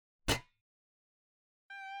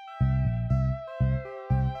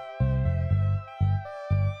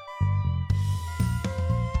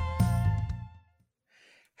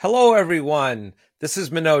Hello, everyone. This is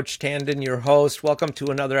Manoj Tandon, your host. Welcome to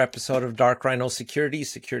another episode of Dark Rhino Security,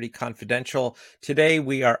 Security Confidential. Today,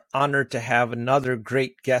 we are honored to have another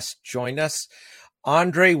great guest join us,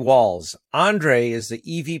 Andre Walls. Andre is the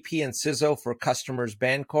EVP and CISO for Customers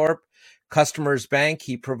Bancorp. Customers Bank,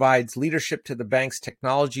 he provides leadership to the bank's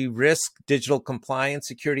technology, risk, digital compliance,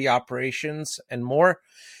 security operations, and more.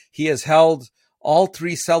 He has held all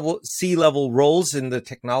three C-level roles in the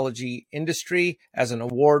technology industry as an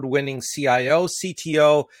award-winning CIO,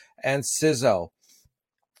 CTO, and CISO.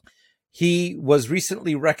 He was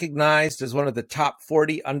recently recognized as one of the top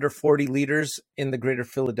 40 under 40 leaders in the greater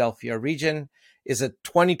Philadelphia region, is a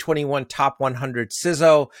 2021 top 100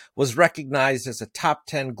 CISO, was recognized as a top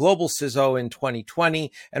 10 global CISO in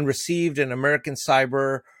 2020, and received an American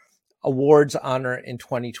Cyber Awards honor in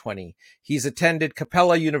 2020. He's attended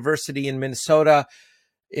Capella University in Minnesota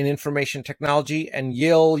in information technology and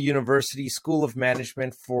Yale University School of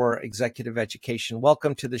Management for executive education.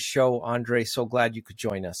 Welcome to the show, Andre. So glad you could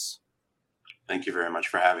join us. Thank you very much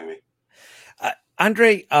for having me.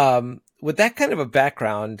 Andre, with that kind of a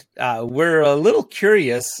background, we're a little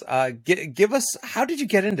curious. Give us, how did you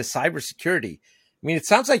get into cybersecurity? I mean, it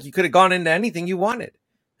sounds like you could have gone into anything you wanted.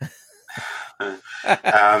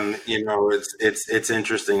 It's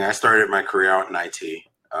interesting. I started my career out in IT,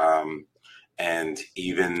 and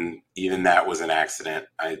even that was an accident.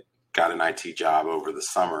 I got an IT job over the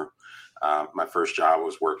summer. My first job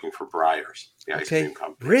was working for Breyers, the ice cream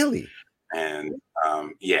company. Really? And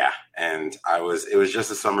and it was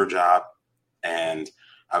just a summer job, and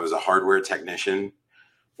I was a hardware technician,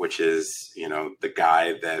 which is, the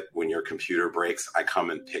guy that when your computer breaks, I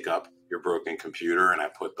come and pick up your broken computer and I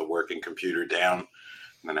put the working computer down,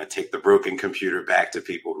 and then I take the broken computer back to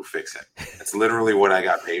people who fix it. That's literally what I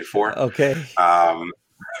got paid for. Okay.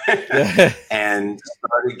 And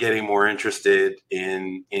started getting more interested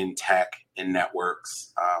in tech and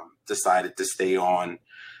networks, decided to stay on.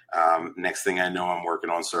 Next thing I know, I'm working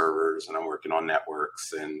on servers and I'm working on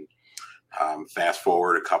networks, and fast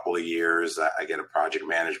forward a couple of years, I get a project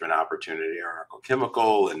management opportunity at Oracle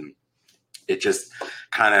Chemical, and it just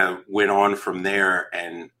kind of went on from there,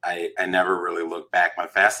 and I never really looked back. My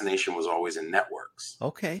fascination was always in networks.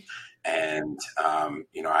 Okay. And,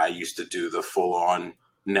 I used to do the full-on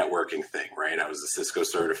networking thing, right? I was a Cisco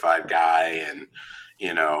certified guy, and,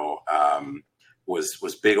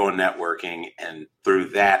 was big on networking. And through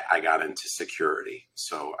that, I got into security.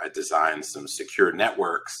 So I designed some secure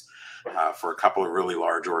networks for a couple of really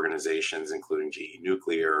large organizations, including GE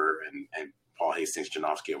Nuclear and Paul Hastings,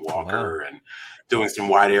 Janowski and Walker, and doing some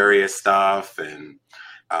wide area stuff. And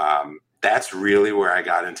that's really where I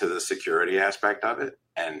got into the security aspect of it.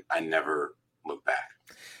 And I never looked back.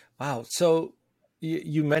 Wow. So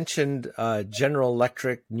you mentioned General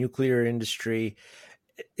Electric, nuclear industry.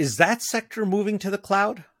 Is that sector moving to the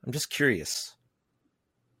cloud? I'm just curious.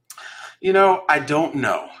 I don't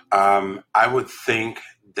know. I would think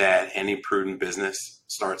that any prudent business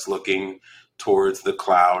starts looking towards the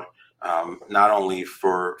cloud. Not only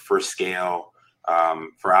for scale,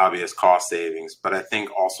 for obvious cost savings, but I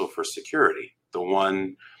think also for security. The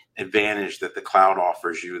one advantage that the cloud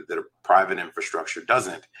offers you that a private infrastructure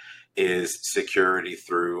doesn't is security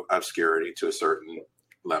through obscurity to a certain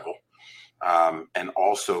level, and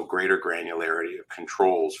also greater granularity of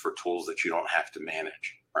controls for tools that you don't have to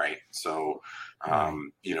manage. Right. So,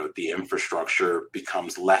 the infrastructure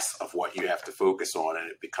becomes less of what you have to focus on, and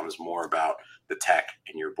it becomes more about the tech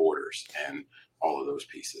and your borders and all of those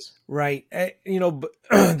pieces. Right. But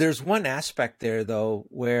there's one aspect there, though,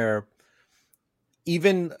 where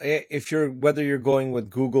even if whether you're going with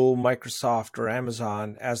Google, Microsoft, or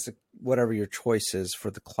Amazon as whatever your choice is for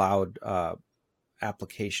the cloud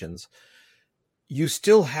applications, you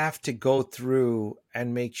still have to go through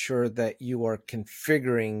and make sure that you are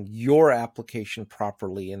configuring your application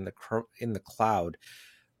properly in the cloud,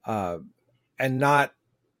 and not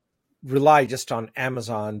rely just on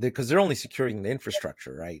Amazon, because they're only securing the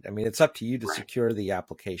infrastructure, right? I mean, it's up to you to secure the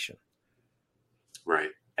application. Right.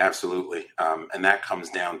 Absolutely. And that comes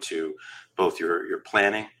down to both your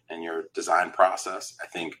planning and your design process. I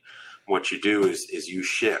think what you do is you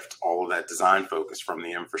shift all of that design focus from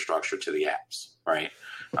the infrastructure to the apps, right?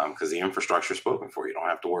 Because the infrastructure is spoken for. You don't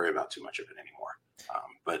have to worry about too much of it anymore.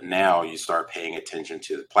 But now you start paying attention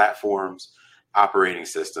to the platforms, operating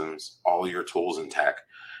systems, all of your tools and tech.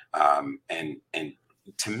 And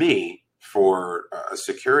to me, for a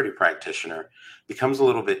security practitioner, becomes a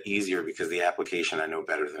little bit easier because the application I know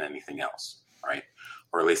better than anything else, right?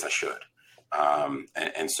 Or at least I should.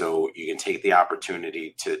 And so you can take the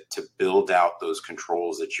opportunity to build out those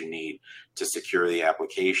controls that you need to secure the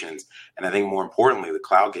applications. And I think more importantly, the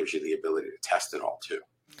cloud gives you the ability to test it all too,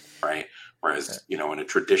 right? Whereas, in a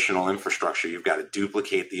traditional infrastructure, you've got to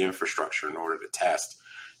duplicate the infrastructure in order to test.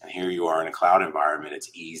 And here you are in a cloud environment. It's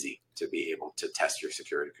easy to be able to test your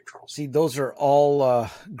security controls. See, those are all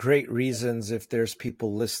great reasons if there's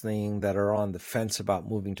people listening that are on the fence about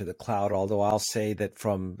moving to the cloud. Although I'll say that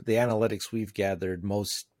from the analytics we've gathered,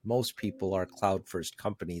 most people are cloud first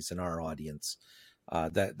companies in our audience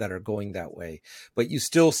that are going that way. But you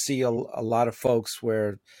still see a lot of folks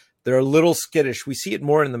where they're a little skittish. We see it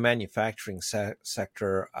more in the manufacturing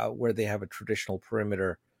sector where they have a traditional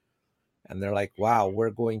perimeter. And they're like, wow,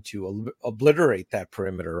 we're going to obliterate that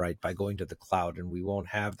perimeter, right, by going to the cloud, and we won't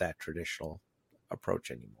have that traditional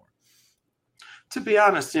approach anymore. To be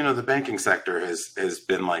honest, the banking sector has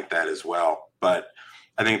been like that as well. But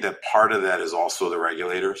I think that part of that is also the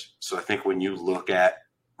regulators. So I think when you look at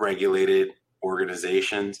regulated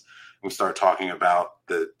organizations, we start talking about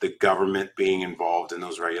the government being involved in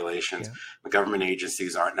those regulations. Yeah. The government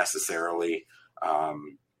agencies aren't necessarily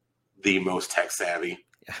the most tech savvy.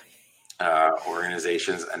 Yeah.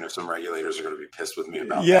 Organizations. I know some regulators are going to be pissed with me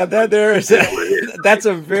about that. There is. That's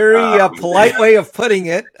a very polite way of putting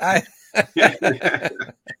it.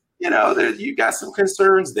 You got some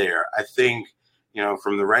concerns there. I think,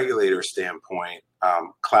 from the regulator standpoint,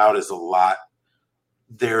 cloud is a lot.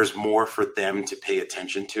 There's more for them to pay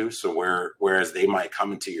attention to. So whereas they might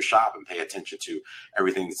come into your shop and pay attention to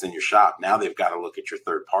everything that's in your shop, now they've got to look at your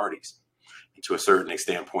third parties. And to a certain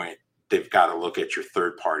standpoint, they've got to look at your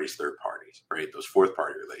third parties, right? Those fourth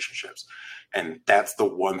party relationships. And that's the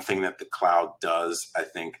one thing that the cloud does, I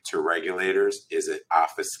think, to regulators is it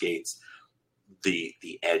obfuscates the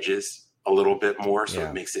edges a little bit more. So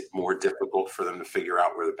It makes it more difficult for them to figure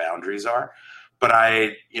out where the boundaries are. But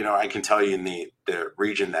I can tell you in the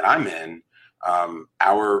region that I'm in,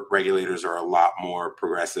 our regulators are a lot more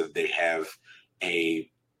progressive. They have a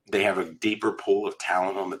deeper pool of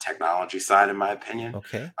talent on the technology side, in my opinion.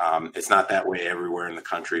 Okay. It's not that way everywhere in the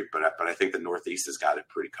country, but I think the Northeast has got it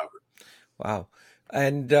pretty covered. Wow.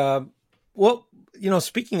 And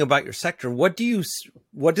speaking about your sector, what do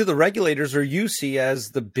the regulators or you see as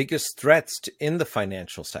the biggest threats in the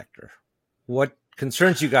financial sector? What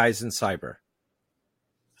concerns you guys in cyber?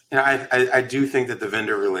 I do think that the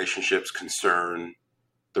vendor relationships concern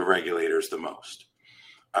the regulators the most.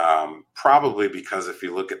 Probably because if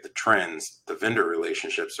you look at the trends, the vendor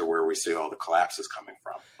relationships are where we see all the collapses coming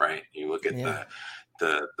from, right? You look at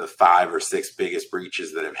the 5 or 6 biggest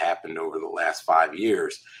breaches that have happened over the last 5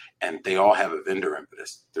 years, and they all have a vendor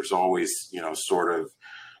impetus. There's always, sort of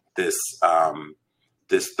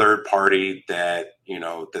this third party that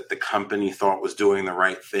the company thought was doing the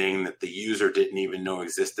right thing, that the user didn't even know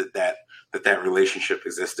existed, that relationship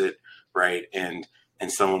existed, right? And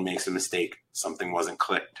someone makes a mistake, something wasn't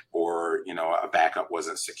clicked, or, a backup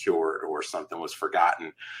wasn't secured, or something was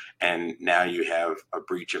forgotten. And now you have a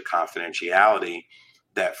breach of confidentiality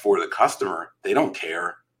that for the customer, they don't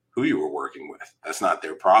care who you were working with. That's not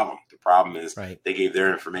their problem. The problem is They gave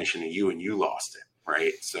their information to you and you lost it,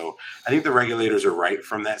 right? So I think the regulators are right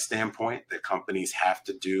from that standpoint, that companies have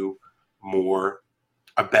to do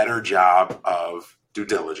a better job of due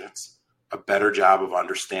diligence, a better job of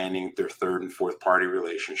understanding their third and fourth party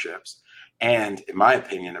relationships, and, in my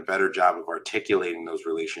opinion, a better job of articulating those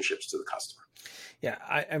relationships to the customer. Yeah,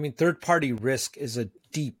 I mean, third party risk is a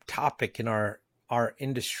deep topic in our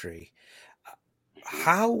industry.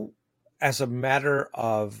 How, as a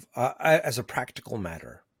practical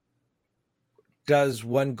matter, does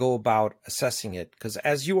one go about assessing it? Because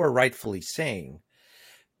as you are rightfully saying,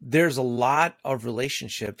 there's a lot of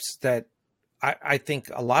relationships that I think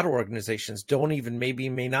a lot of organizations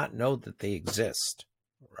may not know that they exist,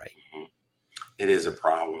 right? It is a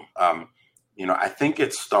problem. I think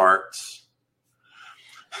it starts,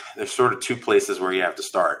 there's sort of 2 places where you have to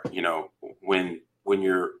start. When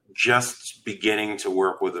you're just beginning to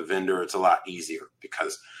work with a vendor, it's a lot easier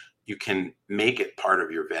because you can make it part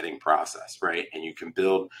of your vetting process, right? And you can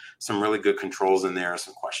build some really good controls in there,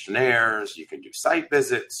 some questionnaires, you can do site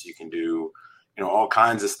visits, you can do all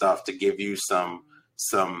kinds of stuff to give you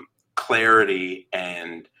some clarity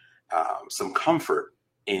and some comfort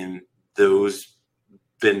in those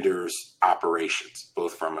vendors' operations,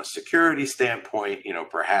 both from a security standpoint,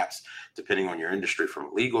 perhaps depending on your industry, from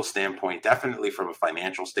a legal standpoint, definitely from a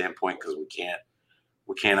financial standpoint, because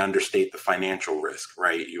we can't understate the financial risk,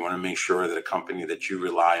 right? You want to make sure that a company that you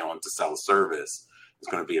rely on to sell a service is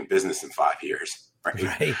going to be in business in 5 years.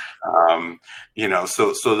 Right.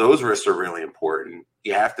 So those risks are really important.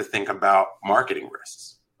 you have to think about marketing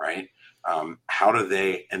risks, right? How do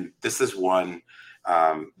they, and this is one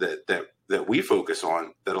that we focus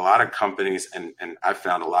on, that a lot of companies, and I've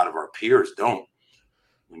found a lot of our peers don't.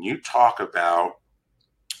 When you talk about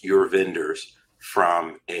your vendors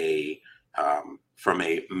from a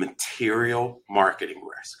material marketing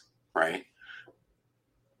risk, right?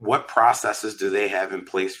 What processes do they have in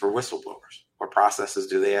place for whistleblowers? What processes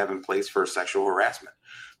do they have in place for sexual harassment?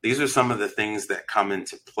 These are some of the things that come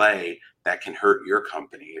into play that can hurt your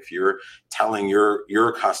company. If you're telling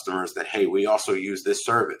your customers that, hey, we also use this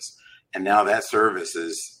service, and now that service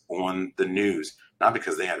is on the news, not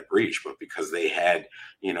because they had a breach, but because they had,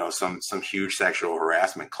 some huge sexual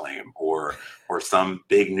harassment claim or some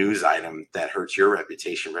big news item that hurts your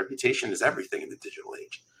reputation. Reputation is everything in the digital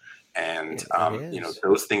age. And,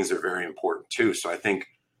 those things are very important too. So I think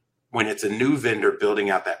when it's a new vendor, building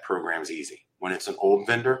out that program is easy. When it's an old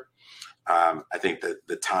vendor, I think that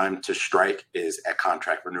the time to strike is at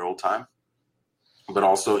contract renewal time, but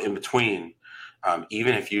also in between,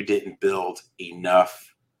 even if you didn't build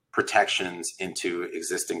enough protections into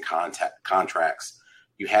existing contracts,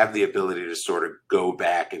 you have the ability to sort of go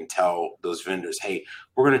back and tell those vendors, hey,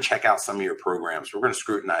 we're going to check out some of your programs. We're going to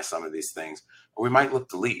scrutinize some of these things, or we might look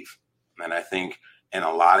to leave. And I think in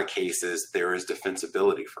a lot of cases, there is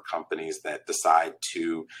defensibility for companies that decide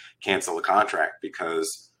to cancel a contract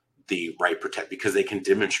because because they can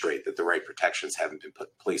demonstrate that the right protections haven't been put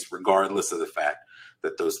in place, regardless of the fact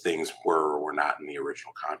that those things were or were not in the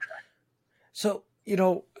original contract. So,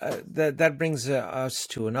 that brings us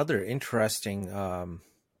to another interesting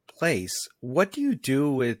place. What do you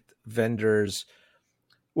do with vendors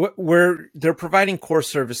where they're providing core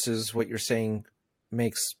services? What you're saying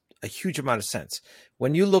makes a huge amount of sense.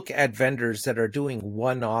 When you look at vendors that are doing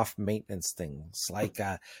one-off maintenance things, like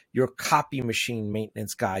your copy machine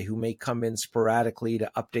maintenance guy who may come in sporadically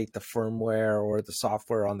to update the firmware or the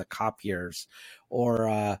software on the copiers,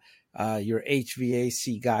 or your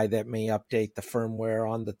HVAC guy that may update the firmware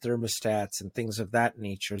on the thermostats and things of that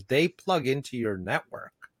nature, they plug into your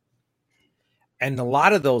network. And a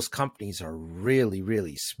lot of those companies are really,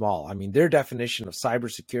 really small. I mean, their definition of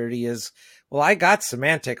cybersecurity is, well, I got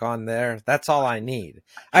Symantec on there. That's all I need.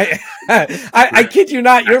 I kid you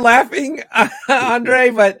not. You're laughing, Andre,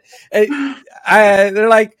 but they're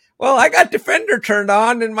like, well, I got Defender turned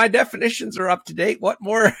on and my definitions are up to date. What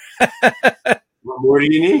more? What more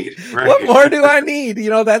do you need? Right? What more do I need?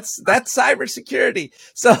 That's cybersecurity.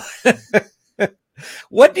 So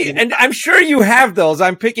what do you, and I'm sure you have those.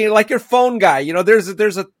 I'm picking like your phone guy. There's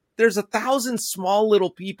a 1,000 small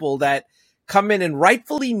little people that come in and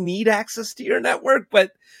rightfully need access to your network,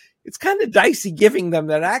 but it's kind of dicey giving them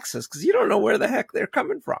that access because you don't know where the heck they're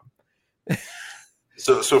coming from.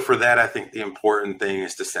 So for that, I think the important thing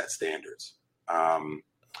is to set standards.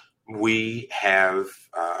 We have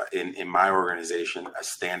in my organization a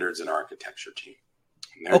standards and architecture team.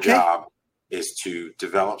 And their job is to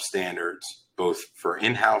develop standards both for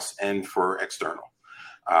in-house and for external.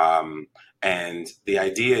 And the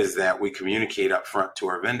idea is that we communicate up front to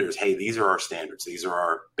our vendors, hey, these are our standards. These are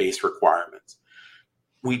our base requirements.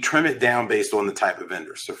 We trim it down based on the type of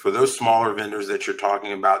vendor. So for those smaller vendors that you're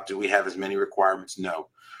talking about, do we have as many requirements? No.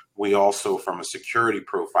 We also, from a security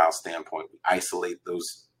profile standpoint, we isolate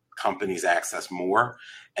those companies' access more.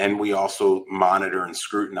 And we also monitor and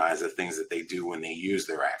scrutinize the things that they do when they use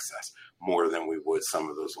their access more than we would some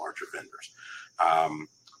of those larger vendors.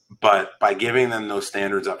 But by giving them those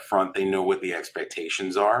standards up front, they know what the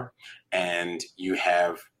expectations are, and you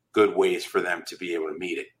have good ways for them to be able to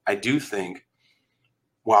meet it. I do think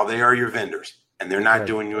while they are your vendors and they're not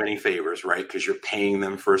doing you any favors, right, because you're paying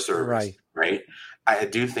them for a service, right? I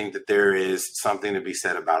do think that there is something to be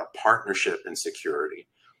said about a partnership in security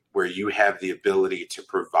where you have the ability to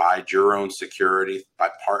provide your own security by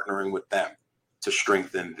partnering with them to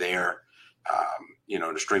strengthen their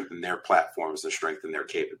to strengthen their platforms, to strengthen their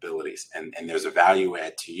capabilities. And there's a value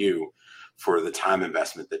add to you for the time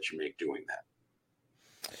investment that you make doing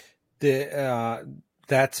that.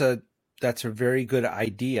 That's a very good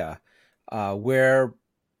idea. Where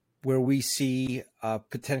we see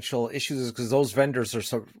potential issues is because those vendors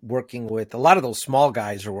are working with, a lot of those small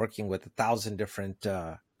guys are working with 1,000 different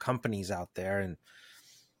companies out there. And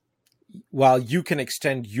while you can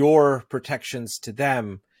extend your protections to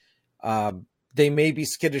them, they may be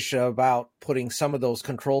skittish about putting some of those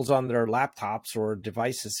controls on their laptops or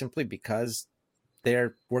devices simply because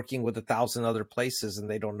they're working with 1,000 other places and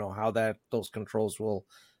they don't know how those controls will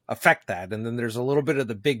affect that. And then there's a little bit of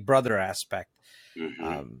the big brother aspect.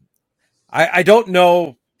 Mm-hmm. I don't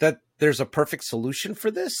know that there's a perfect solution for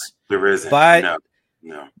this. There isn't. But,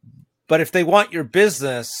 no. But if they want your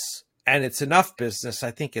business and it's enough business,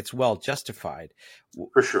 I think it's well justified.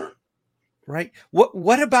 For sure. Right.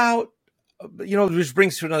 What about, which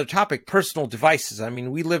brings to another topic, personal devices. I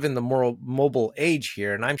mean, we live in the more mobile age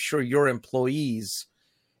here, and I'm sure your employees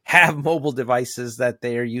have mobile devices that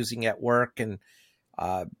they are using at work, and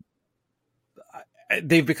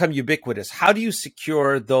they've become ubiquitous. How do you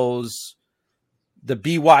secure the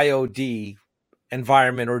BYOD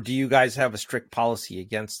environment, or do you guys have a strict policy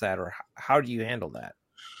against that, or how do you handle that?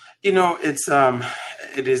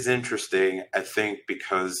 It is interesting, I think,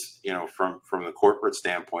 because, from the corporate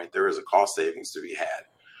standpoint, there is a cost savings to be had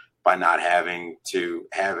by not having to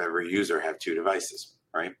have every user have two devices,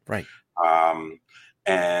 right? Right.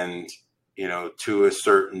 And, to a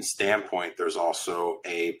certain standpoint, there's also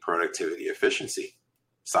a productivity efficiency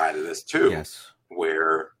side of this too. Yes.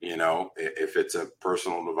 Where, if it's a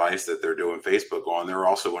personal device that they're doing Facebook on, they're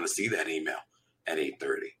also going to see that email at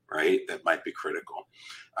 8:30, right? That might be critical.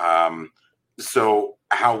 So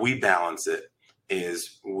how we balance it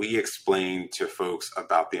is we explain to folks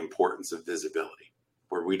about the importance of visibility,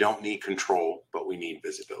 where we don't need control, but we need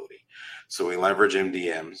visibility. So we leverage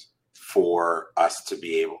MDMs for us to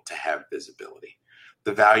be able to have visibility.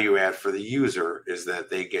 The value add for the user is that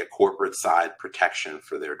they get corporate side protection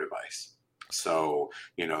for their device. So,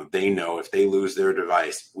 they know if they lose their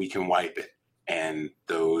device, we can wipe it. And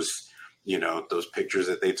those pictures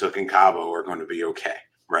that they took in Cabo are going to be okay,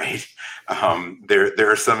 right?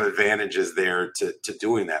 There are some advantages there to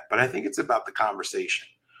doing that. But I think it's about the conversation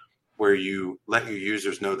where you let your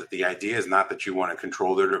users know that the idea is not that you want to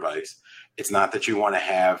control their device. It's not that you want to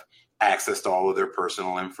have access to all of their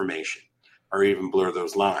personal information or even blur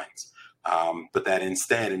those lines. But that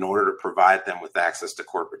instead, in order to provide them with access to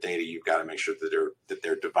corporate data, you've got to make sure that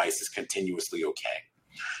their device is continuously okay.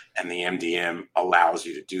 And the MDM allows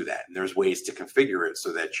you to do that. And there's ways to configure it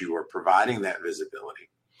so that you are providing that visibility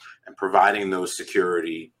and providing those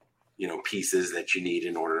security, pieces that you need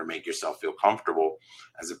in order to make yourself feel comfortable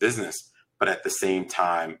as a business, but at the same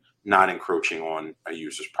time, not encroaching on a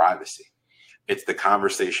user's privacy. It's the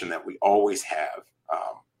conversation that we always have,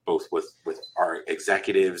 both with our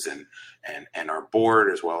executives and our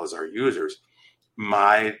board, as well as our users.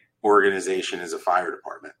 My organization is a fire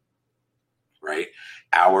department, right?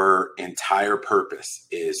 Our entire purpose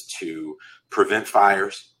is to prevent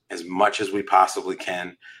fires as much as we possibly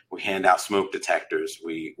can. We hand out smoke detectors.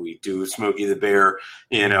 We do Smokey the Bear,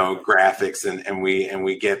 graphics, and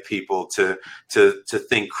we get people to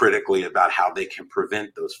think critically about how they can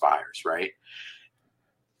prevent those fires, right?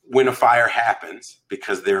 When a fire happens,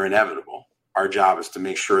 because they're inevitable, our job is to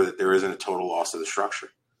make sure that there isn't a total loss of the structure.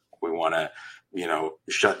 We want to,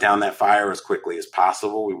 shut down that fire as quickly as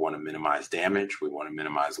possible. We want to minimize damage. We want to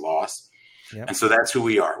minimize loss. Yep. And so that's who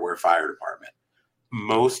we are. We're a fire department.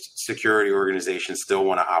 Most security organizations still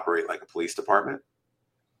want to operate like a police department,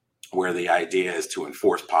 where the idea is to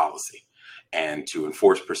enforce policy and to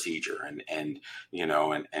enforce procedure and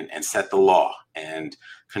set the law and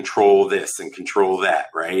control this and control that,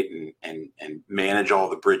 right? And manage all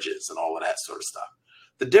the bridges and all of that sort of stuff.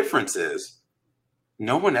 The difference is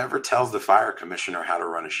no one ever tells the fire commissioner how to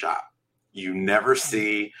run a shop. You never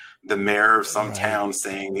see the mayor of some town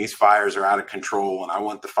saying these fires are out of control and I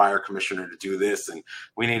want the fire commissioner to do this and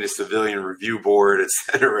we need a civilian review board, et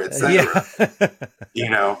cetera, et cetera.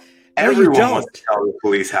 Yeah. Everyone wants to tell the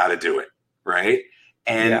police how to do it, right?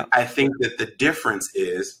 And I think that the difference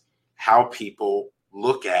is how people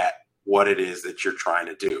look at what it is that you're trying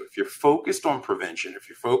to do. If you're focused on prevention, if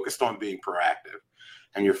you're focused on being proactive,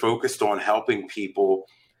 and you're focused on helping people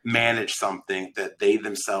manage something that they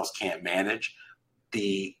themselves can't manage,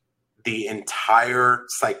 the entire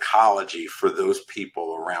psychology for those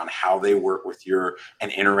people around how they work with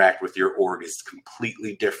and interact with your org is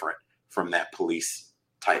completely different from that police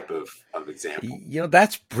type of example.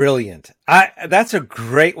 That's brilliant. That's a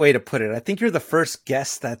great way to put it. I think you're the first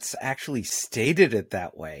guest that's actually stated it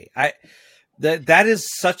that way. That is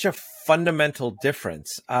such a fundamental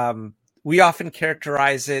difference. We often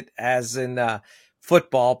characterize it as in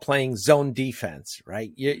football playing zone defense,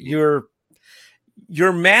 right? You're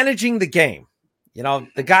managing the game.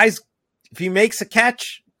 The guy's, if he makes a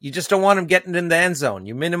catch, you just don't want him getting in the end zone.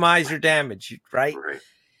 You minimize your damage, right?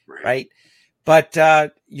 Right. But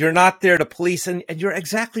you're not there to police, and you're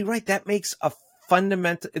exactly right. That makes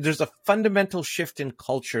there's a fundamental shift in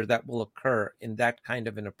culture that will occur in that kind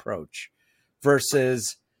of an approach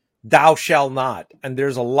versus thou shall not. And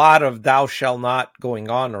there's a lot of thou shall not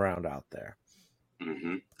going on around out there.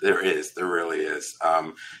 Mm-hmm. There really is.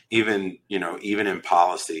 Even in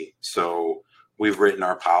policy. So we've written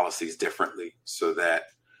our policies differently so that,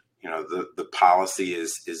 The policy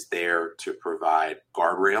is there to provide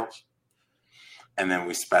guardrails, and then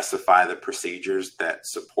we specify the procedures that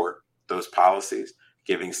support those policies,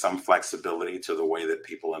 giving some flexibility to the way that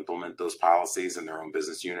people implement those policies in their own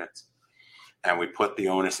business units. And we put the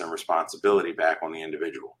onus and responsibility back on the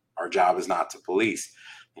individual. Our job is not to police.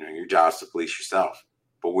 Your job is to police yourself,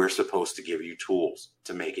 but we're supposed to give you tools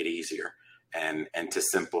to make it easier and to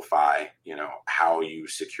simplify, how you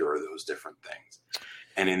secure those different things.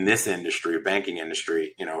 And in this industry, banking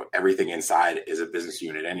industry, everything inside is a business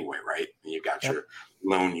unit anyway, right? And you've got your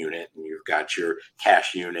loan unit and you've got your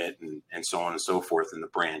cash unit and so on and so forth in the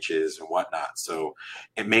branches and whatnot. So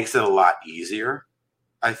it makes it a lot easier,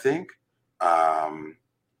 I think,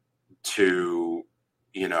 to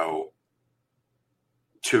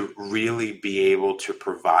really be able to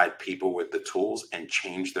provide people with the tools and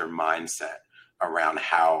change their mindset around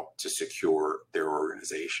how to secure their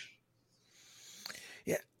organization.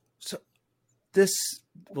 Yeah. So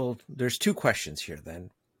there's two questions here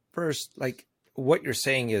then. First, like what you're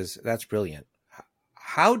saying is that's brilliant.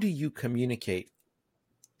 How do you communicate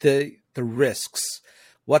the risks,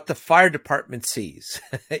 what the fire department sees,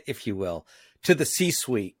 if you will, to the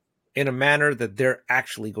C-suite in a manner that they're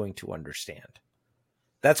actually going to understand?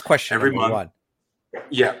 That's question number one.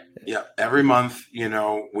 Yeah. Every month,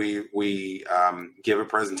 we give a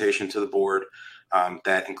presentation to the board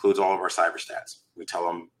that includes all of our cyber stats. We tell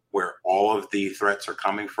them where all of the threats are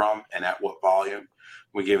coming from and at what volume.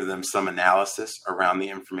 We give them some analysis around the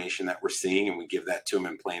information that we're seeing, and we give that to them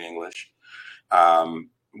in plain English.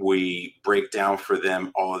 We break down for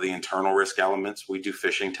them all of the internal risk elements. We do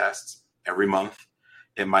phishing tests every month.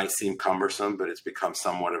 It might seem cumbersome, but it's become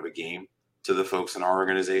somewhat of a game to the folks in our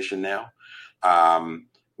organization now,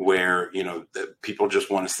 where, the people just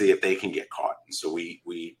want to see if they can get caught. And so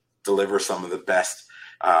we deliver some of the best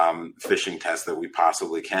phishing tests that we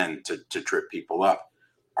possibly can to trip people up.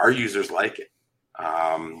 Our users like it.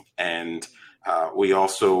 And we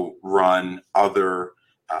also run other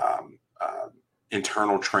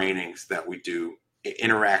internal trainings that we do,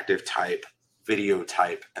 interactive type, video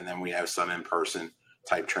type, and then we have some in-person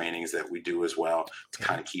type trainings that we do as well to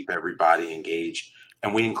kind of keep everybody engaged.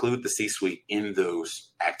 And we include the C-suite in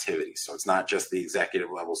those activities. So it's not just the executive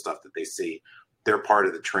level stuff that they see. They're part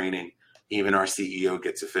of the training. Even our CEO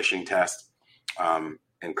gets a phishing test.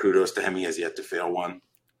 And kudos to him, he has yet to fail one.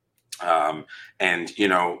 And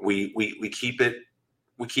we keep it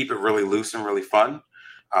really loose and really fun,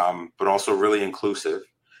 but also really inclusive.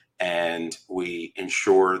 And we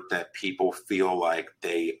ensure that people feel like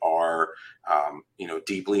they are,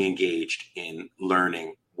 deeply engaged in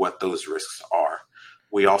learning what those risks are.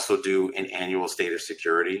 We also do an annual state of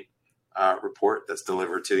security report that's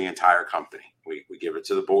delivered to the entire company. We give it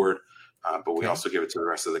to the board, but we also give it to the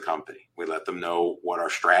rest of the company. We let them know what our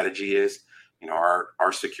strategy is.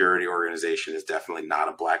 Our security organization is definitely not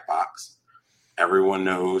a black box. Everyone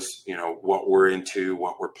knows, what we're into,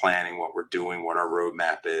 what we're planning, what we're doing, what our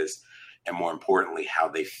roadmap is, and more importantly, how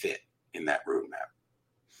they fit in that roadmap.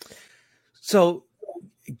 So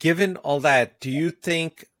given all that, do you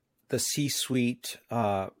think the C-suite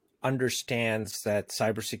understands that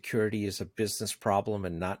cybersecurity is a business problem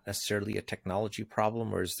and not necessarily a technology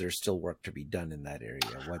problem, or is there still work to be done in that area?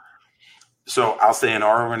 So I'll say in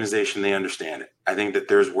our organization, they understand it. I think that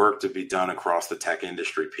there's work to be done across the tech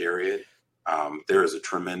industry, period. There is a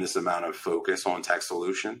tremendous amount of focus on tech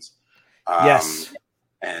solutions. Yes.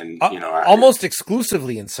 And, almost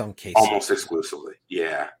exclusively in some cases. Almost exclusively.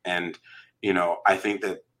 Yeah. And, I think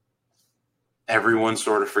that everyone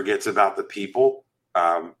sort of forgets about the people.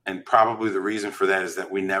 And probably the reason for that is that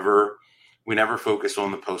we never focus on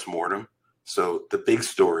the postmortem. So the big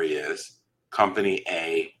story is company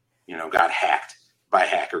A, got hacked by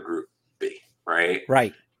hacker group B, right?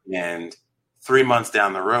 Right. And 3 months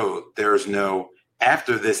down the road, there's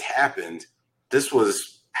after this happened, this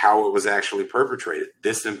was how it was actually perpetrated.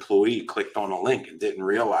 This employee clicked on a link and didn't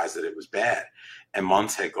realize that it was bad. And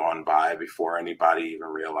months had gone by before anybody even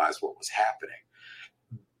realized what was happening.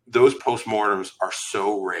 Those postmortems are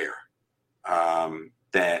so rare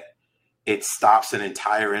that it stops an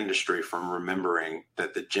entire industry from remembering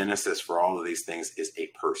that the genesis for all of these things is a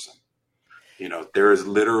person. There is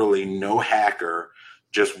literally no hacker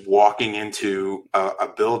just walking into a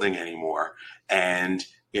building anymore and,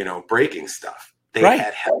 breaking stuff. They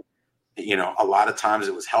had help. A lot of times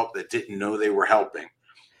it was help that didn't know they were helping,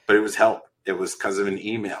 but it was help. It was because of an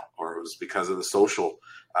email, or it was because of the social,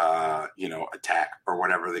 attack, or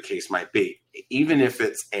whatever the case might be. Even if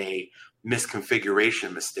it's a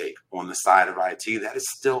misconfiguration mistake on the side of IT, that is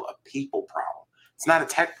still a people problem. It's not a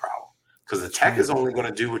tech problem, because the tech is only going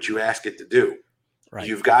to do what you ask it to do. Right.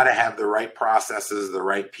 You've got to have the right processes, the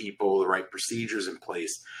right people, the right procedures in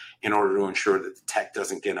place in order to ensure that the tech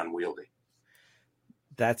doesn't get unwieldy.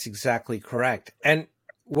 That's exactly correct. And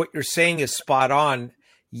what you're saying is spot on.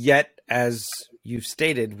 Yet, as you've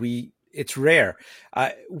stated, it's rare.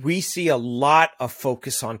 We see a lot of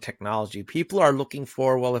focus on technology. People are looking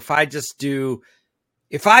for, well, if I just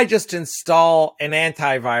install an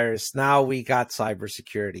antivirus, now we got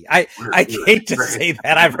cybersecurity. I hate to say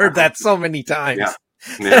that. I've heard that so many times.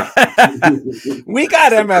 Yeah. We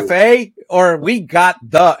got MFA, or we got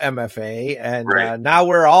the MFA, and now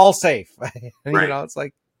we're all safe. It's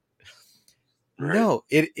like, no,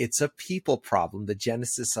 it's a people problem. The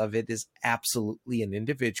genesis of it is absolutely an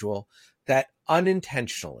individual that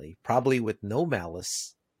unintentionally, probably with no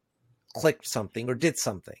malice, clicked something or did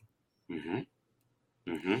something. Mm-hmm.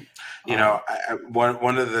 Mm-hmm.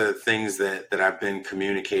 One of the things that I've been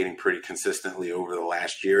communicating pretty consistently over the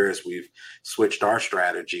last year as we've switched our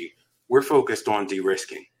strategy, we're focused on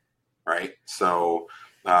de-risking, right? So,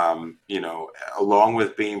 along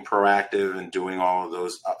with being proactive and doing all of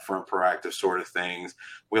those upfront proactive sort of things,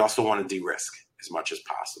 we also want to de-risk as much as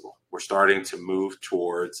possible. We're starting to move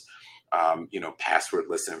towards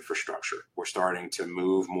passwordless infrastructure. We're starting to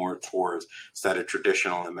move more towards instead of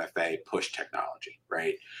traditional MFA push technology,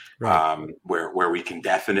 right? Where we can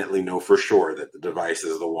definitely know for sure that the device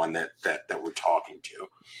is the one that we're talking to.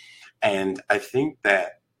 And I think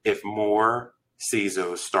that if more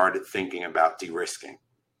CISOs started thinking about de-risking,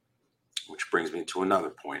 which brings me to another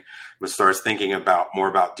point, but starts thinking more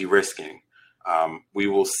about de-risking, we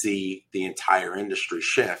will see the entire industry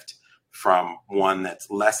shift from one that's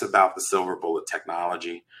less about the silver bullet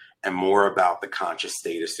technology and more about the conscious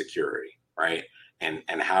state of security, right? And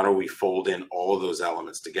how do we fold in all of those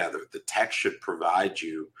elements together? The tech should provide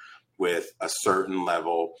you with a certain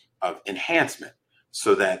level of enhancement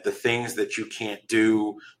so that the things that you can't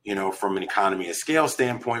do, from an economy of scale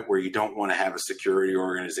standpoint, where you don't want to have a security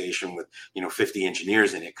organization with, 50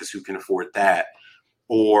 engineers in it, because who can afford that?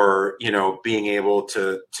 Or, being able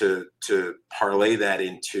to parlay that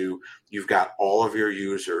into, you've got all of your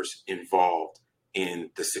users involved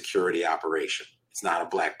in the security operation. It's not a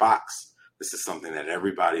black box. This is something that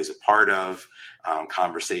everybody is a part of,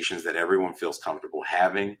 conversations that everyone feels comfortable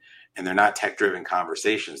having. And they're not tech-driven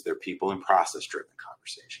conversations. They're people and process-driven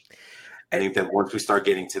conversations. I think that once we start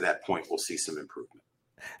getting to that point, we'll see some improvement.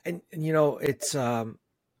 And it's so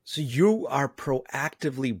you are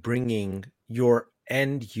proactively bringing your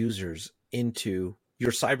end users into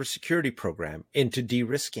your cybersecurity program, into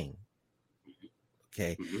de-risking.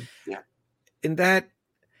 Okay. Mm-hmm. Yeah. In that,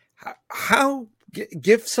 how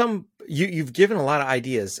give some, you've given a lot of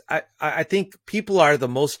ideas. I think people are the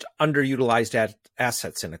most underutilized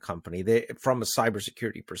assets in a company. From a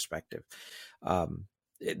cybersecurity perspective,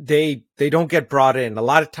 they don't get brought in. A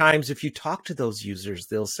lot of times, if you talk to those users,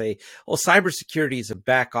 they'll say, "Well, cybersecurity is a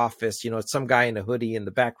back office. It's some guy in a hoodie in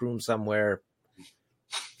the back room somewhere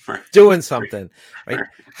doing something." Right?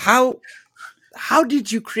 How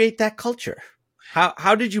did you create that culture?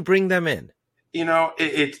 How did you bring them in?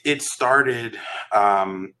 It started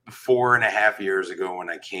 4.5 years ago when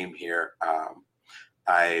I came here.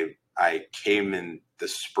 I came in the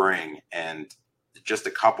spring, and just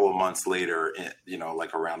a couple of months later,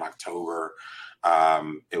 like around October,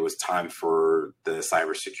 it was time for the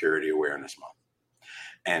Cybersecurity Awareness Month.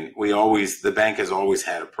 And the bank has always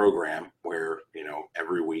had a program where,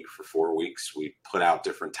 every week for 4 weeks, we put out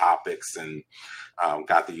different topics and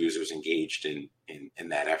got the users engaged in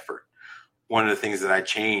that effort. One of the things that I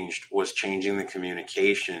changed was changing the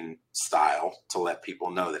communication style to let people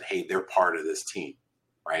know that, hey, they're part of this team,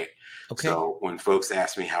 right? Okay. So when folks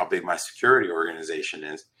ask me how big my security organization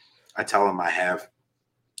is, I tell them I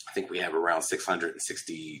think we have around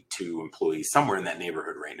 662 employees, somewhere in that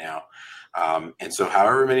neighborhood right now. And so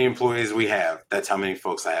however many employees we have, that's how many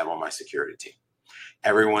folks I have on my security team.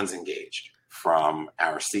 Everyone's engaged, from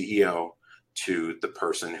our CEO to the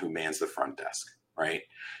person who mans the front desk, right?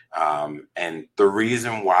 And the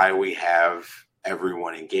reason why we have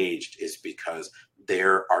everyone engaged is because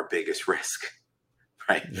they're our biggest risk,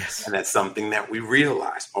 right? Yes. And that's something that we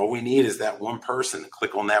realize. All we need is that one person to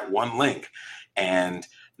click on that one link. And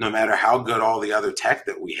no matter how good all the other tech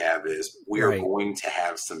that we have is, we are going to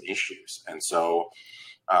have some issues. And so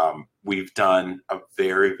we've done a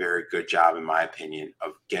very, very good job, in my opinion,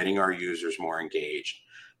 of getting our users more engaged,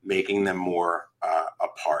 making them more a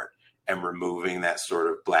part, and removing that sort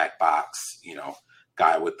of black box,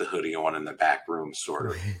 guy with the hoodie on in the back room sort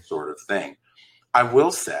of thing. I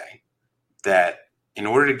will say that in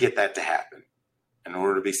order to get that to happen, in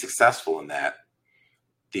order to be successful in that,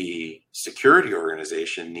 the security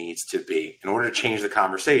organization needs to be, in order to change the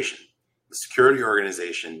conversation, the security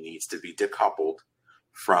organization needs to be decoupled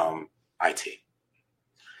from IT.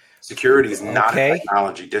 Security is not a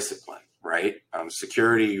technology discipline, right?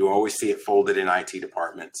 Security, you always see it folded in IT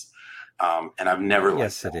departments. And I've never liked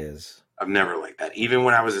Yes, that. it is. I've never liked that. Even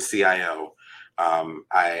when I was a CIO,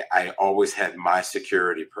 I always had my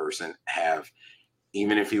security person have,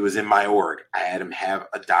 even if he was in my org, I had him have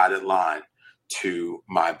a dotted line to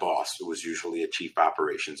my boss, who was usually a chief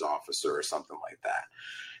operations officer or something like that.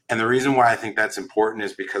 And the reason why I think that's important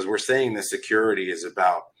is because we're saying that security is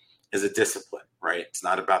a discipline, right? It's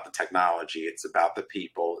not about the technology. It's about the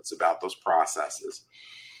people. It's about those processes.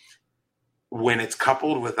 When it's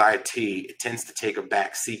coupled with IT, it tends to take a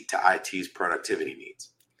back seat to IT's productivity needs.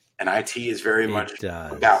 And IT is very much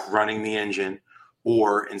about running the engine,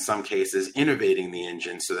 or in some cases, innovating the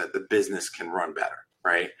engine so that the business can run better,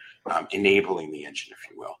 right? Enabling the engine,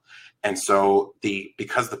 if you will. And so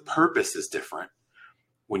because the purpose is different,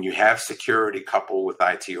 when you have security coupled with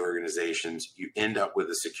IT organizations, you end up with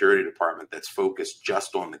a security department that's focused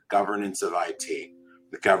just on the governance of IT,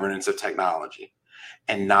 the governance of technology,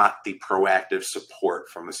 and not the proactive support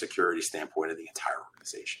from a security standpoint of the entire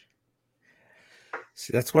organization.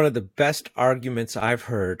 See, that's one of the best arguments I've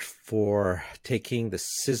heard for taking the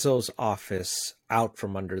CISO's office out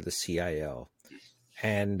from under the CIO.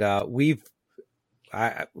 And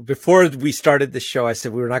before we started the show, I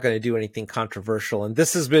said we were not going to do anything controversial. And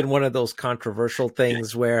this has been one of those controversial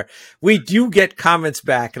things where we do get comments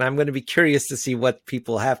back. And I'm going to be curious to see what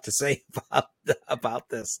people have to say about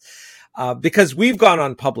this. Because we've gone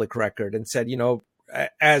on public record and said,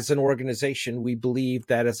 as an organization, we believe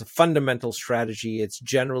that as a fundamental strategy, it's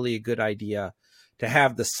generally a good idea to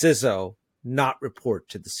have the CISO not report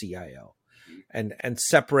to the CIO and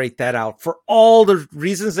separate that out for all the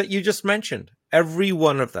reasons that you just mentioned, every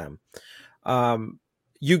one of them.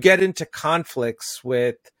 You get into conflicts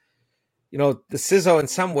with, the CISO in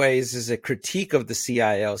some ways is a critique of the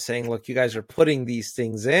CIO saying, look, you guys are putting these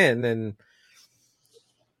things in and,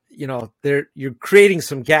 you're creating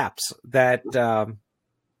some gaps that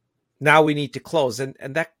now we need to close. And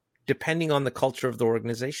that, depending on the culture of the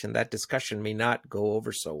organization, that discussion may not go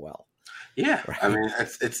over so well. Yeah, right? I mean,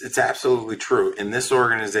 it's absolutely true. In this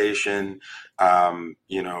organization, our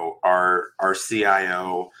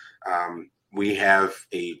CIO, we have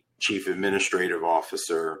a chief administrative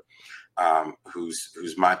officer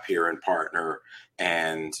who's my peer and partner,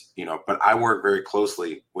 and but I work very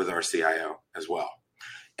closely with our CIO as well.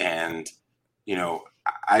 And,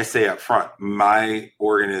 I say up front, my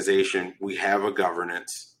organization, we have a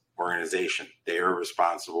governance organization. They are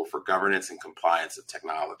responsible for governance and compliance of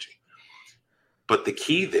technology. But the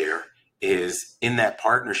key there is in that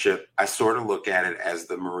partnership, I sort of look at it as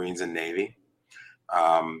the Marines and Navy,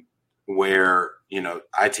 where,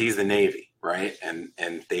 IT is the Navy, right? And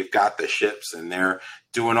they've got the ships and they're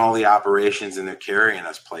doing all the operations and they're carrying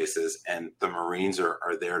us places. And the Marines are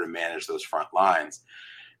there to manage those front lines.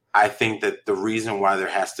 I think that the reason why there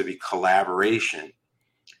has to be collaboration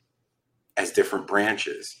as different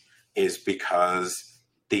branches is because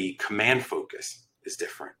the command focus is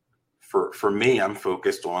different. For me, I'm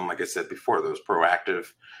focused on, like I said before, those proactive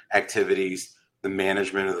activities, the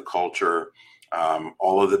management of the culture,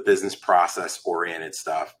 all of the business process oriented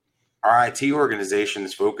stuff. Our IT organization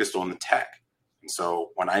is focused on the tech. And so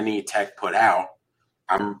when I need tech put out,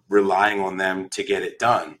 I'm relying on them to get it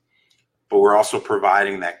done. But we're also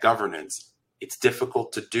providing that governance. It's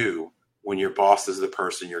difficult to do when your boss is the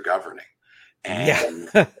person you're governing. And,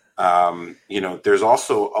 there's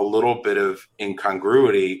also a little bit of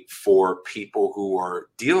incongruity for people who are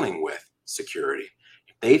dealing with security.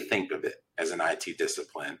 If they think of it as an IT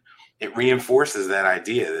discipline, it reinforces that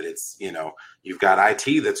idea that it's, you've got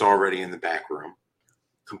IT that's already in the back room.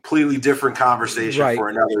 Completely different conversation for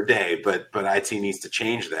another day, but IT needs to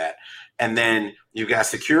change that. And then you've got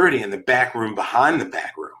security in the back room behind the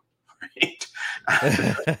back room, right?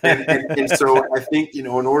 and so I think, in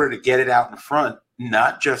order to get it out in front,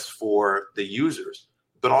 not just for the users,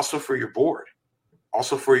 but also for your board,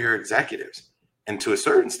 also for your executives, and to a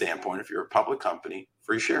certain standpoint, if you're a public company,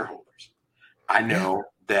 for your shareholders. I know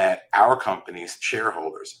that our company's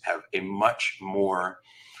shareholders have a much more,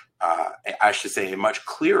 a much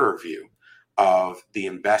clearer view of the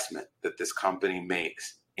investment that this company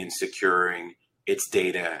makes in securing its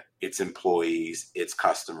data, its employees, its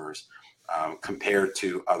customers, compared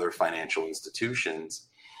to other financial institutions.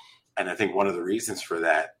 And I think one of the reasons for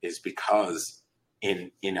that is because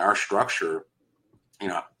in our structure,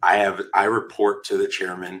 I report to the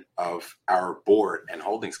chairman of our board and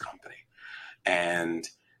holdings company. And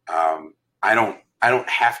I don't I don't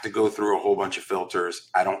have to go through a whole bunch of filters.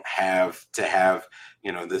 I don't have to have,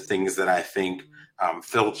 the things that I think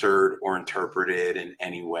filtered or interpreted in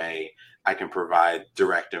any way. I can provide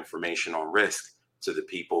direct information on risk to the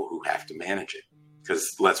people who have to manage it.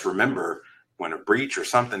 Because let's remember, when a breach or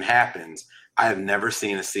something happens, I have never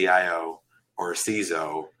seen a CIO or a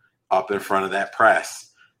CISO up in front of that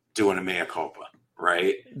press doing a mea culpa,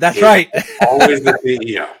 right? That's right. Always the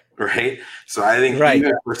CEO, right? So I think right.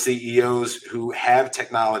 even for CEOs who have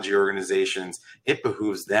technology organizations, it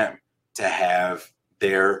behooves them to have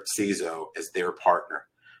their CISO as their partner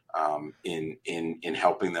in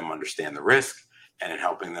helping them understand the risk and in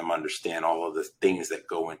helping them understand all of the things that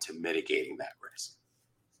go into mitigating that risk.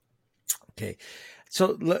 Okay.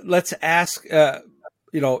 So let's ask,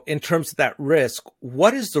 in terms of that risk,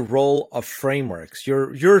 what is the role of frameworks?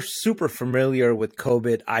 You're super familiar with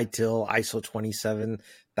COBIT, ITIL, ISO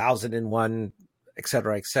 27001, et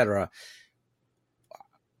cetera, et cetera.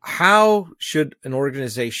 How should an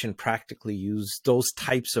organization practically use those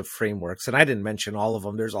types of frameworks? And I didn't mention all of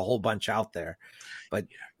them. There's a whole bunch out there. But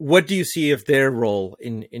what do you see of their role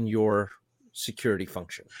in your security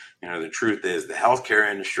function? The truth is the healthcare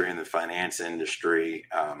industry and the finance industry,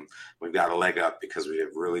 we've got a leg up because we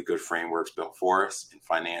have really good frameworks built for us. In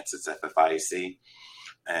finance, it's FFIEC,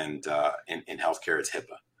 and in healthcare, it's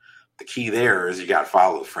HIPAA. The key there is you got to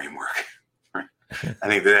follow the framework. Right? I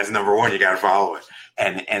think that's number one. You got to follow it,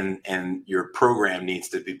 and your program needs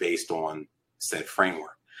to be based on said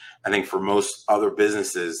framework. I think for most other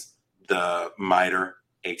businesses, the MITRE,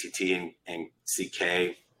 ATT, and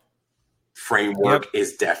CK framework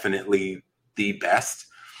is definitely the best.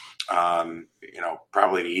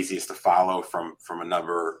 Probably the easiest to follow from a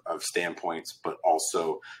number of standpoints, but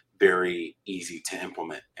also very easy to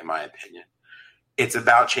implement, in my opinion. It's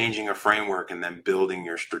about changing a framework and then building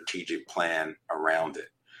your strategic plan around it.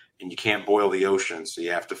 And you can't boil the ocean, so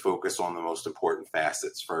you have to focus on the most important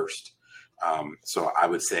facets first. So I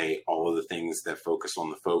would say all of the things that focus on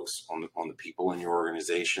the folks, on the people in your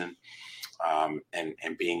organization,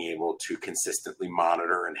 and being able to consistently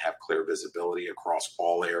monitor and have clear visibility across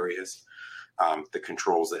all areas. The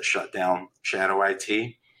controls that shut down shadow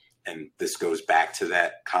IT. And this goes back to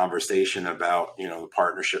that conversation about, the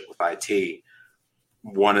partnership with IT.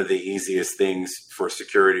 One of the easiest things for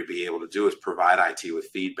security to be able to do is provide IT with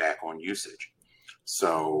feedback on usage.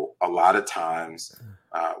 So a lot of times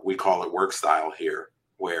we call it work style here,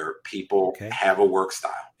 where people have a work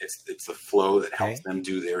style. It's the flow that helps them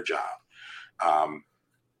do their job.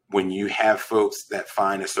 When you have folks that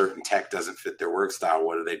find a certain tech doesn't fit their work style,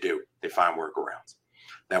 what do? They find workarounds.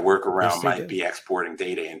 That workaround might be exporting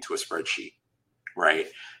data into a spreadsheet, right?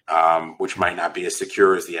 Which might not be as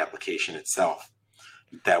secure as the application itself.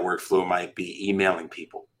 That workflow might be emailing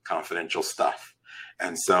people confidential stuff.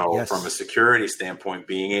 And so from a security standpoint,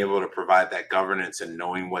 being able to provide that governance and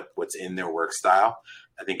knowing what's in their work style,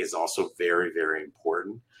 I think is also very, very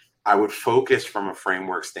important. I would focus from a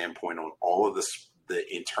framework standpoint on all of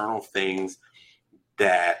the internal things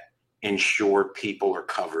that ensure people are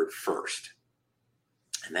covered first,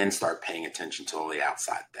 and then start paying attention to all the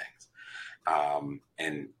outside things.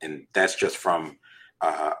 And that's just from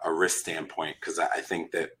a risk standpoint, because I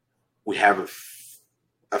think that we have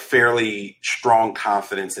a fairly strong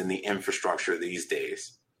confidence in the infrastructure these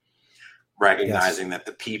days, recognizing that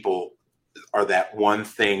the people are that one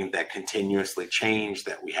thing that continuously change,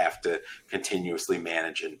 that we have to continuously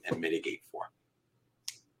manage and mitigate for.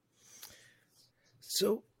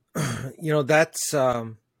 So,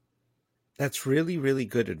 that's really, really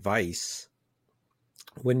good advice.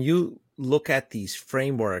 When you look at these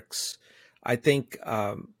frameworks, I think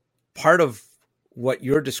part of what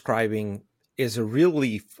you're describing is a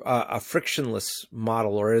really a frictionless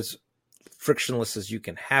model, or as frictionless as you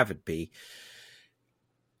can have it be.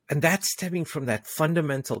 And that's stemming from that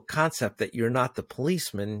fundamental concept that you're not the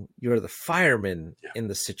policeman, you're the fireman in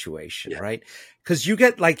the situation, right? Because you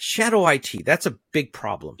get like shadow IT, that's a big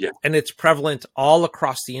problem. And it's prevalent all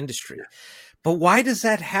across the industry. But why does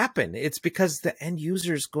that happen? It's because the end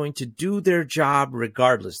user is going to do their job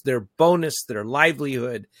regardless. Their bonus, their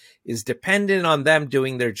livelihood is dependent on them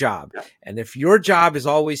doing their job. And if your job is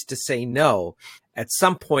always to say no, at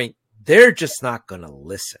some point, they're just not going to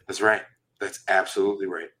listen. That's right. That's absolutely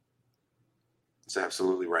right. That's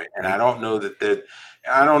absolutely right. And I don't know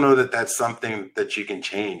that that's something that you can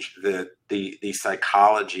change. The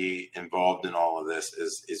psychology involved in all of this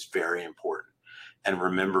is very important. And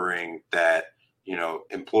remembering that,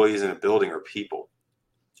 employees in a building are people.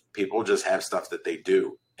 People just have stuff that they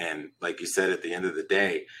do. And like you said, at the end of the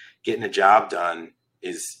day, getting a job done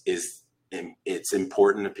it's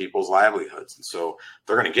important to people's livelihoods. And so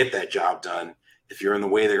they're going to get that job done If you're in the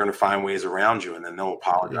way, they're going to find ways around you, and then they'll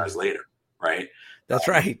apologize later, right? That's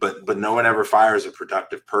right. But no one ever fires a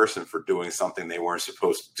productive person for doing something they weren't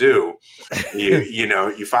supposed to do.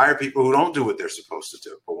 You fire people who don't do what they're supposed to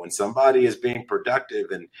do. But when somebody is being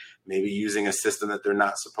productive and maybe using a system that they're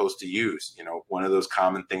not supposed to use, one of those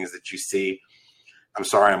common things that you see, I'm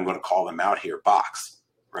sorry, I'm going to call them out here, Box,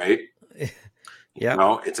 right?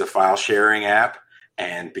 Yeah. It's a file sharing app.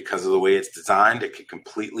 And because of the way it's designed, it can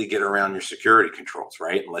completely get around your security controls,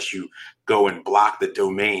 right? Unless you go and block the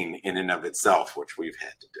domain in and of itself, which we've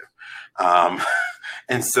had to do.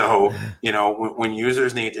 And so, when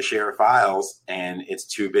users need to share files and it's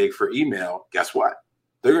too big for email, guess what?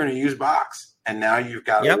 They're going to use Box. And now you've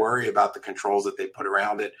got to worry about the controls that they put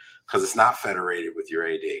around it because it's not federated with your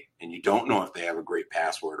AD. And you don't know if they have a great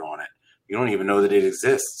password on it. You don't even know that it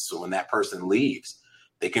exists. So when that person leaves,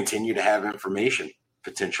 they continue to have information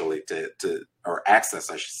potentially or access,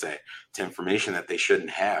 I should say, to information that they shouldn't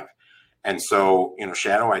have. And so,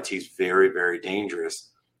 shadow IT is very, very dangerous.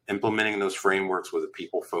 Implementing those frameworks with a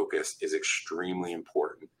people focus is extremely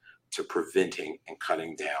important to preventing and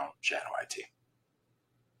cutting down shadow IT.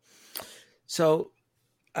 So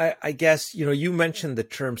I guess, you mentioned the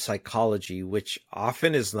term psychology, which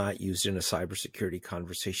often is not used in a cybersecurity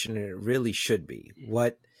conversation, and it really should be.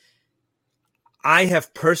 What I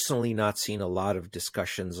have personally not seen a lot of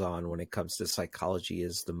discussions on when it comes to psychology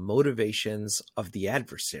is the motivations of the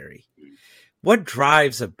adversary. What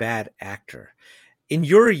drives a bad actor? In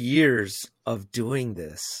your years of doing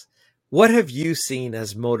this, what have you seen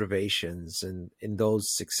as motivations in those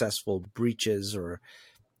successful breaches or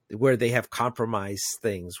where they have compromised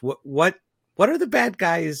things? What are the bad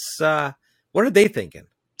guys? What are they thinking?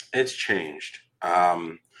 It's changed.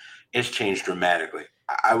 It's changed dramatically.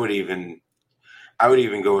 I would even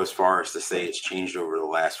go as far as to say it's changed over the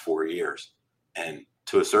last 4 years. And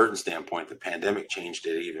to a certain standpoint, the pandemic changed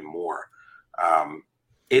it even more.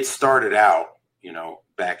 It started out,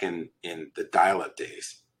 back in the dial-up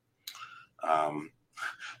days,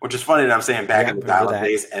 which is funny that I'm saying back in the dial-up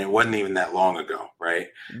days, and it wasn't even that long ago, right?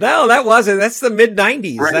 No, that wasn't. That's the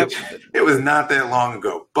mid-90s. Right? It was not that long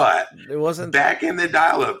ago, but it wasn't. Back in the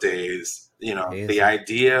dial-up days, the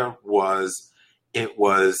idea was it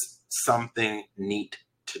was something neat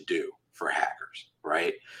to do for hackers,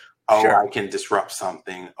 right? Sure. I can disrupt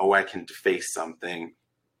something. I can deface something.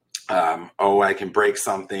 I can break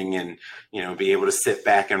something and, be able to sit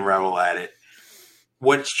back and revel at it.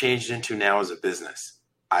 What it's changed into now is a business.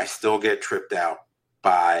 I still get tripped out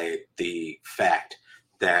by the fact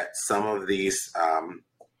that some of these,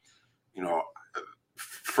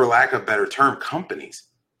 for lack of a better term, companies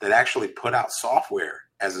that actually put out software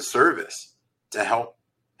as a service to help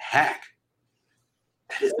hack.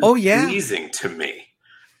 That is amazing to me.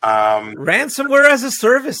 Ransomware as a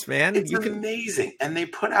service, man. It's amazing. And they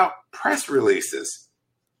put out press releases,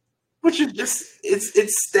 which is just,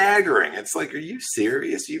 it's staggering. It's like, are you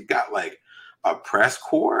serious? You've got like a press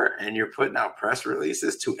corps and you're putting out press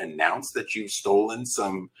releases to announce that you've stolen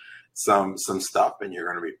some stuff and you're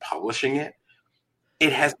going to be publishing it.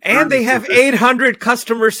 It has, and they have 800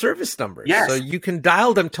 customer service numbers. Yes. So you can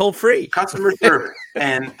dial them toll free. Customer service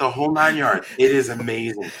and the whole 9 yards. It is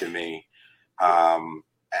amazing to me.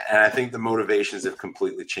 And I think the motivations have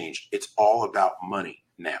completely changed. It's all about money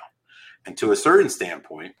now. And to a certain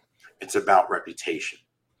standpoint, it's about reputation.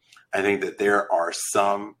 I think that there are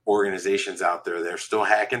some organizations out there that are still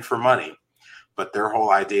hacking for money, but their whole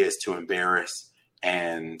idea is to embarrass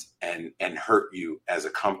and hurt you as a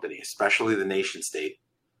company, especially the nation state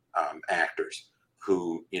actors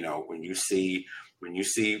who, when you see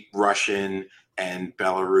Russian and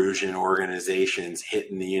Belarusian organizations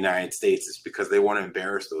hitting the United States, it's because they want to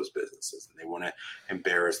embarrass those businesses and they want to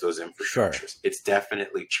embarrass those infrastructures. Sure. It's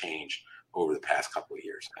definitely changed over the past couple of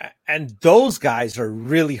years. And those guys are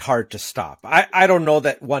really hard to stop. I don't know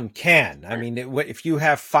that one can. I mean, if you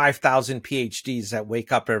have 5,000 PhDs that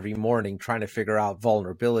wake up every morning trying to figure out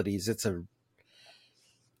vulnerabilities,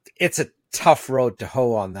 it's a tough road to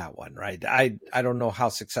hoe on that one, right? I don't know how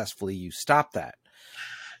successfully you stop that.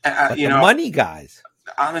 But the money guys.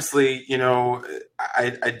 Honestly,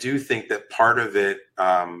 I do think that part of it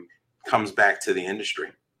comes back to the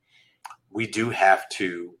industry. We do have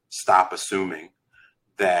to stop assuming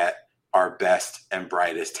that our best and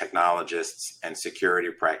brightest technologists and security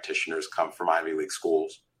practitioners come from Ivy League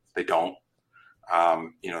schools. They don't.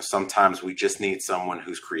 Sometimes we just need someone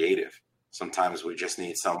who's creative. Sometimes we just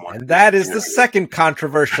need someone. And that is the second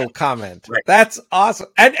controversial comment. Right. That's awesome.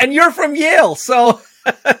 And you're from Yale, so.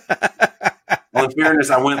 Well, in fairness,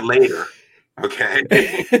 I went later. Okay.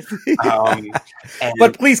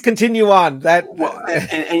 But please continue on that.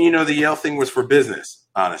 The Yale thing was for business,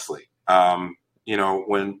 honestly.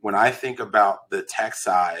 When I think about the tech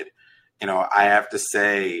side, I have to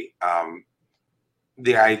say,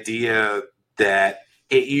 the idea that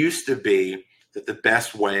it used to be that the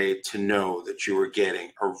best way to know that you were getting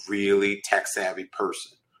a really tech savvy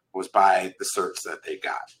person was by the certs that they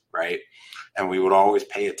got, right? And we would always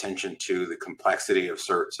pay attention to the complexity of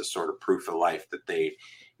certs as sort of proof of life that they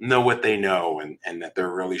know what they know and that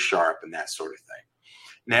they're really sharp and that sort of thing.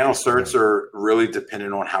 Now certs are really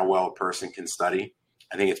dependent on how well a person can study.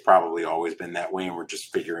 I think it's probably always been that way, and we're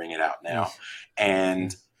just figuring it out now.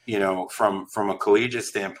 And from a collegiate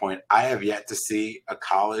standpoint, I have yet to see a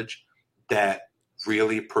college that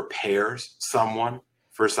really prepares someone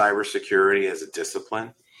for cybersecurity as a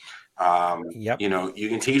discipline. You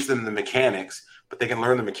can teach them the mechanics, but they can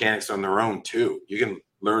learn the mechanics on their own too. You can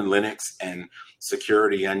learn Linux and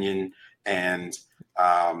Security Onion and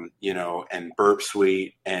and Burp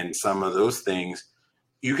Suite and some of those things.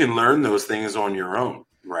 You can learn those things on your own,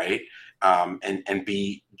 right? And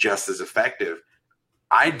be just as effective.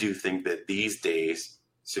 I do think that these days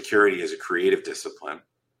security is a creative discipline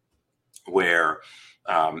where,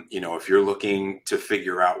 if you're looking to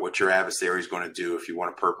figure out what your adversary is going to do, if you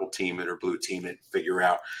want to purple team it or blue team it, figure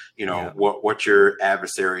out, what your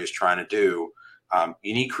adversary is trying to do.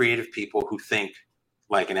 You need creative people who think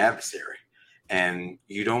like an adversary, and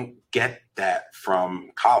you don't get that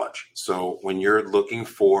from college. So when you're looking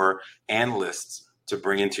for analysts to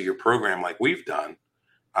bring into your program, like we've done,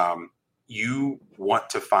 you want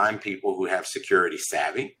to find people who have security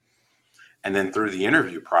savvy. And then through the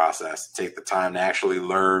interview process, take the time to actually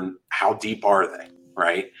learn how deep are they,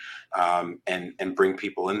 right? And bring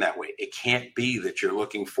people in that way. It can't be that you're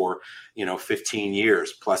looking for, 15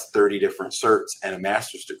 years plus 30 different certs and a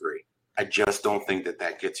master's degree. I just don't think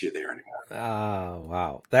that gets you there anymore. Oh,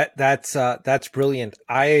 wow. That's brilliant.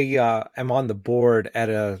 I am on the board at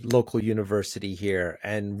a local university here,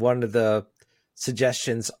 and one of the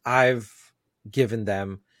suggestions I've given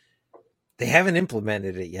them, they haven't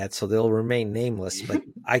implemented it yet, so they'll remain nameless, but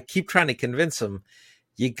I keep trying to convince them,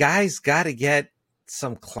 you guys got to get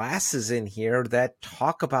some classes in here that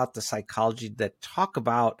talk about the psychology, that talk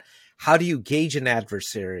about how do you gauge an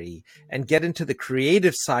adversary and get into the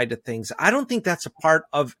creative side of things. I don't think that's a part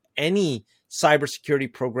of any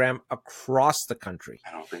cybersecurity program across the country.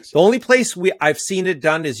 I don't think so. The only place I've seen it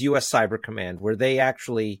done is U.S. Cyber Command, where they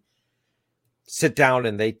actually sit down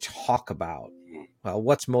and they talk about, well,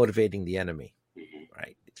 what's motivating the enemy,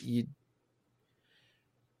 right?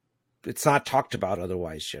 It's not talked about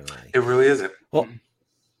otherwise, generally. It really isn't. Well,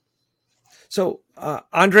 so,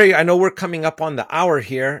 Andre, I know we're coming up on the hour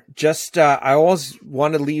here. Just, I always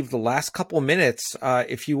want to leave the last couple minutes.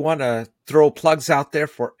 If you want to throw plugs out there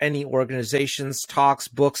for any organizations, talks,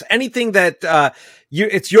 books, anything that,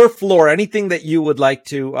 it's your floor, anything that you would like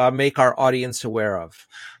to make our audience aware of.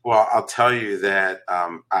 Well, I'll tell you that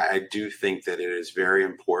I do think that it is very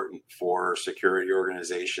important for security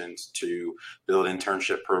organizations to build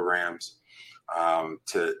internship programs,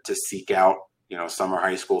 to seek out, summer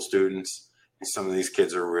high school students. Some of these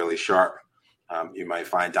kids are really sharp. You might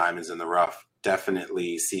find diamonds in the rough.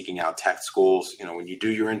 Definitely seeking out tech schools. When you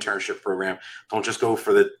do your internship program, don't just go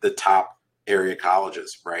for the top area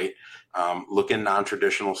colleges, right? Look in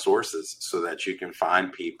non-traditional sources so that you can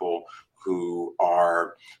find people who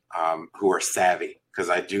are savvy.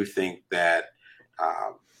 Because I do think that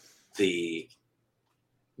the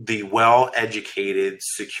well-educated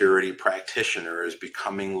security practitioner is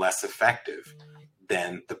becoming less effective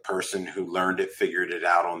than the person who learned it, figured it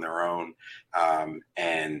out on their own,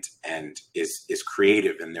 and is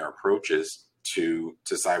creative in their approaches to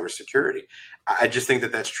cybersecurity. I just think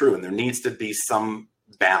that that's true, and there needs to be some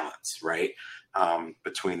balance, right,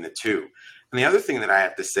 between the two. And the other thing that I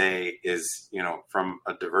have to say is, from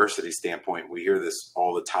a diversity standpoint, we hear this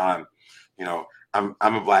all the time. I'm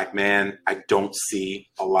a Black man. I don't see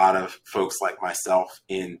a lot of folks like myself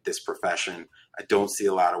in this profession. I don't see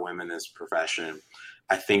a lot of women in this profession.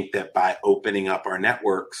 I think that by opening up our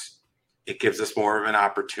networks, it gives us more of an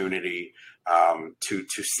opportunity to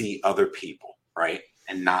see other people, right?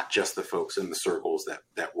 And not just the folks in the circles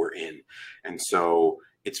that we're in. And so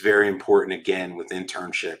it's very important, again, with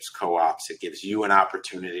internships, co-ops, it gives you an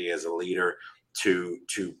opportunity as a leader to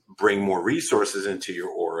bring more resources into your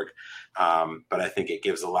org. But I think it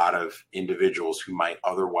gives a lot of individuals who might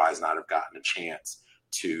otherwise not have gotten a chance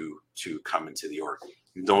to come into the org.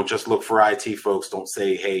 Don't just look for IT folks. Don't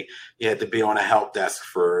say, hey, you had to be on a help desk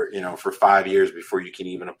for 5 years before you can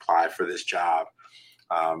even apply for this job.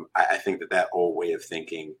 I think that old way of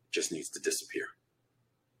thinking just needs to disappear.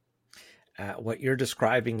 What you're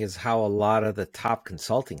describing is how a lot of the top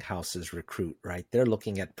consulting houses recruit, right? They're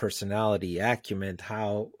looking at personality, acumen,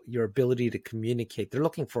 how your ability to communicate. They're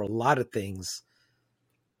looking for a lot of things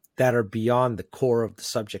that are beyond the core of the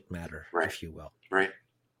subject matter, right, if you will. Right.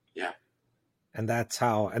 Yeah. And that's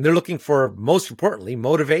how, and they're looking for, most importantly,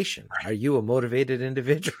 motivation. Right. Are you a motivated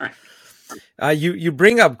individual? Right. You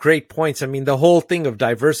bring up great points. I mean, the whole thing of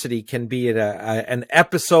diversity can be an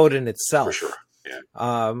episode in itself. For sure.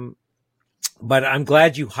 Yeah. But I'm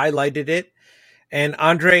glad you highlighted it. And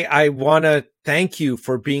Andre, I want to thank you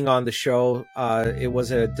for being on the show. It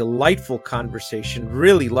was a delightful conversation.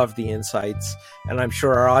 Really loved the insights, and I'm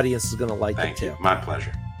sure our audience is going to like it too. Thank you. My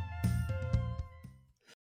pleasure.